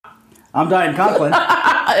I'm Diane Conklin.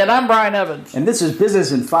 And I'm Brian Evans. And this is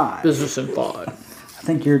Business in 5. Business in 5. I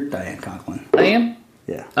think you're Diane Conklin. I am?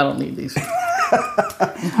 Yeah. I don't need these. All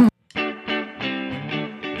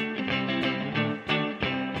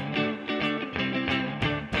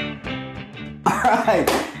right.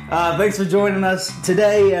 Thanks for joining us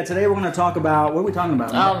today. Today we're going to talk about, what are we talking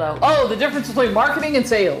about? I don't know. Oh, the difference between marketing and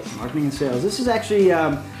sales. Marketing and sales. This is actually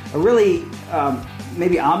a really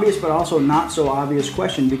maybe obvious but also not so obvious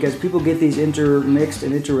question, because people get these intermixed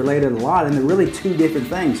and interrelated a lot, and they're really two different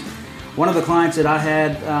things. One of the clients that I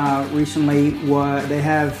had recently, they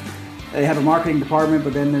have a marketing department,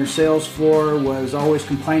 but then their sales floor was always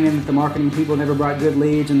complaining that the marketing people never brought good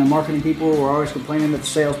leads, and the marketing people were always complaining that the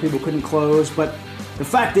sales people couldn't close. But the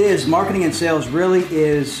fact is, marketing and sales really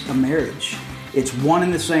is a marriage. It's one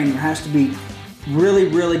and the same. There has to be really,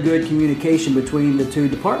 really good communication between the two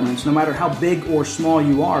departments, no matter how big or small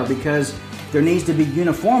you are, because there needs to be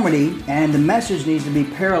uniformity and the message needs to be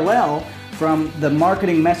parallel from the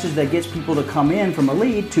marketing message that gets people to come in from a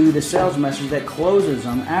lead to the sales message that closes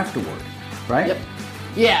them afterward, right? Yep.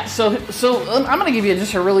 Yeah, so I'm going to give you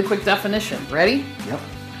just a really quick definition. Ready? Yep.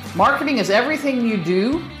 Marketing is everything you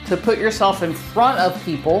do to put yourself in front of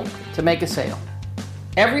people to make a sale.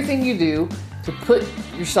 Everything you do to put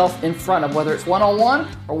yourself in front of, whether it's one-on-one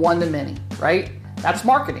or one-to-many, right? That's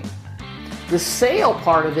marketing. The sale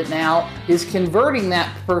part of it now is converting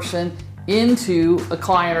that person into a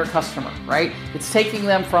client or customer, right? It's taking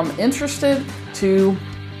them from interested to,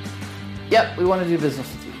 yep, we want to do business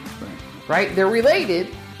with you, right? They're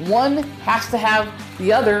related. One has to have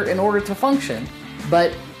the other in order to function.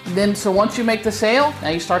 But then, so once you make the sale, now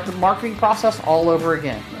you start the marketing process all over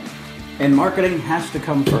again. And marketing has to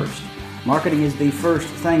come first. Marketing is the first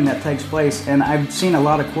thing that takes place, and I've seen a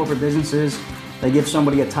lot of corporate businesses, they give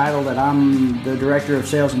somebody a title that I'm the director of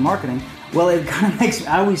sales and marketing. Well, it kind of makes,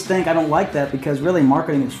 I always think I don't like that, because really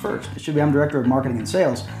marketing is first. It should be I'm director of marketing and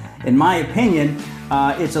sales. In my opinion,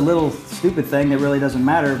 it's a little stupid thing that really doesn't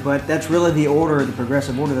matter, but that's really the order, the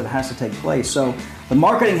progressive order that has to take place. So the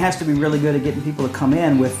marketing has to be really good at getting people to come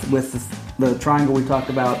in with the triangle we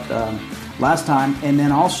talked about last time, and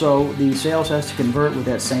then also the sales has to convert with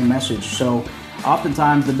that same message. So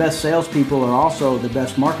oftentimes the best salespeople are also the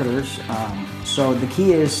best marketers. So the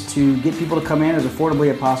key is to get people to come in as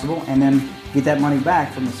affordably as possible, and then get that money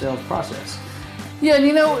back from the sales process. Yeah,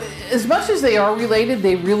 and as much as they are related,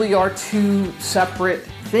 they really are two separate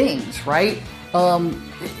things, right? And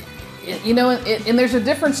there's a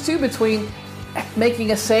difference too between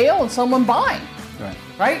making a sale and someone buying,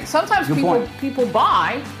 right? Sometimes people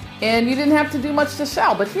buy and you didn't have to do much to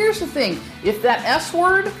sell. But here's the thing, if that S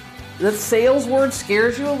word, that sales word,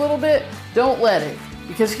 scares you a little bit, don't let it.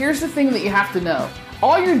 Because here's the thing that you have to know.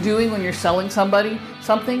 All you're doing when you're selling somebody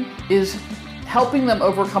something is helping them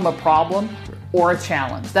overcome a problem or a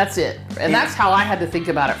challenge. That's it. And that's how I had to think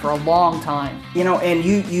about it for a long time. And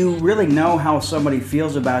you really know how somebody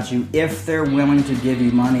feels about you if they're willing to give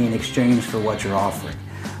you money in exchange for what you're offering.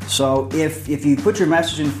 So if you put your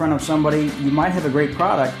message in front of somebody, you might have a great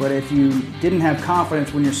product, but if you didn't have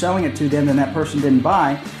confidence when you're selling it to them, then that person didn't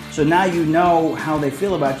buy. So now you know how they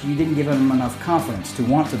feel about you. You didn't give them enough confidence to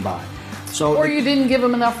want to buy. Or you didn't give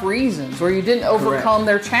them enough reasons, or you didn't overcome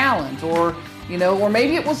their challenge, or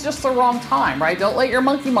maybe it was just the wrong time, right? Don't let your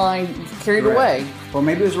monkey mind carry it away. Or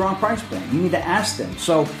maybe it was the wrong price point. You need to ask them.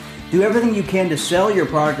 So do everything you can to sell your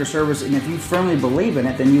product or service, and if you firmly believe in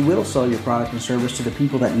it, then you will sell your product and service to the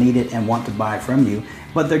people that need it and want to buy from you.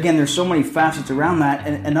 But again, there's so many facets around that.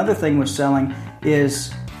 And another thing with selling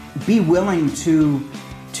is be willing to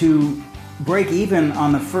break even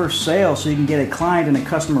on the first sale so you can get a client and a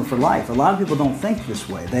customer for life. A lot of people don't think this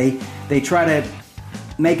way. They try to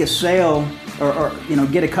make a sale or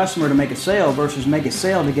get a customer to make a sale versus make a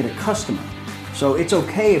sale to get a customer. So it's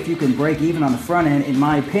okay if you can break even on the front end, in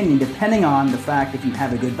my opinion, depending on the fact if you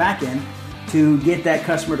have a good back end, to get that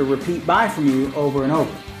customer to repeat buy from you over and over.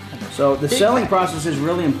 So the selling process is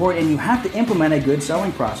really important, and you have to implement a good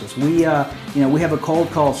selling process. We have a cold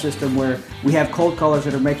call system where we have cold callers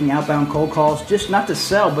that are making outbound cold calls, just not to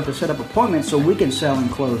sell, but to set up appointments so we can sell and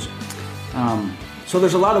close. So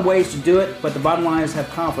there's a lot of ways to do it, but the bottom line is have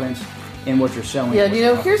confidence in what you're selling. Yeah,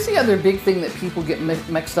 here's the other big thing that people get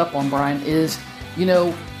mixed up on, Brian, is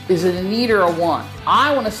it a need or a want?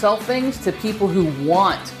 I want to sell things to people who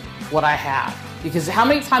want what I have. Because how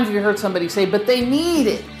many times have you heard somebody say, but they need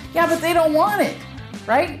it? Yeah, but they don't want it,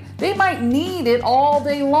 right? They might need it all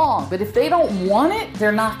day long, but if they don't want it,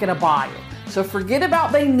 they're not going to buy it. So forget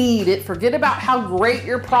about they need it. Forget about how great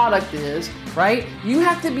your product is. right? You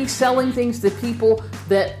have to be selling things to people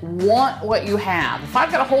that want what you have. If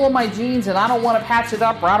I've got a hole in my jeans and I don't want to patch it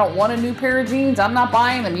up, or I don't want a new pair of jeans, I'm not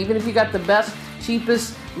buying them, even if you got the best,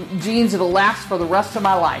 cheapest jeans that'll last for the rest of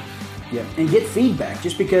my life. Yeah, and get feedback.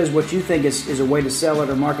 Just because what you think is a way to sell it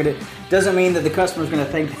or market it doesn't mean that the customer's going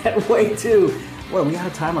to think that way too. Well, we out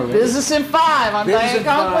of time already. Business in 5. I'm Diane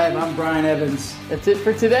Conklin. I'm Brian Evans. That's it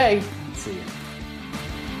for today. See you.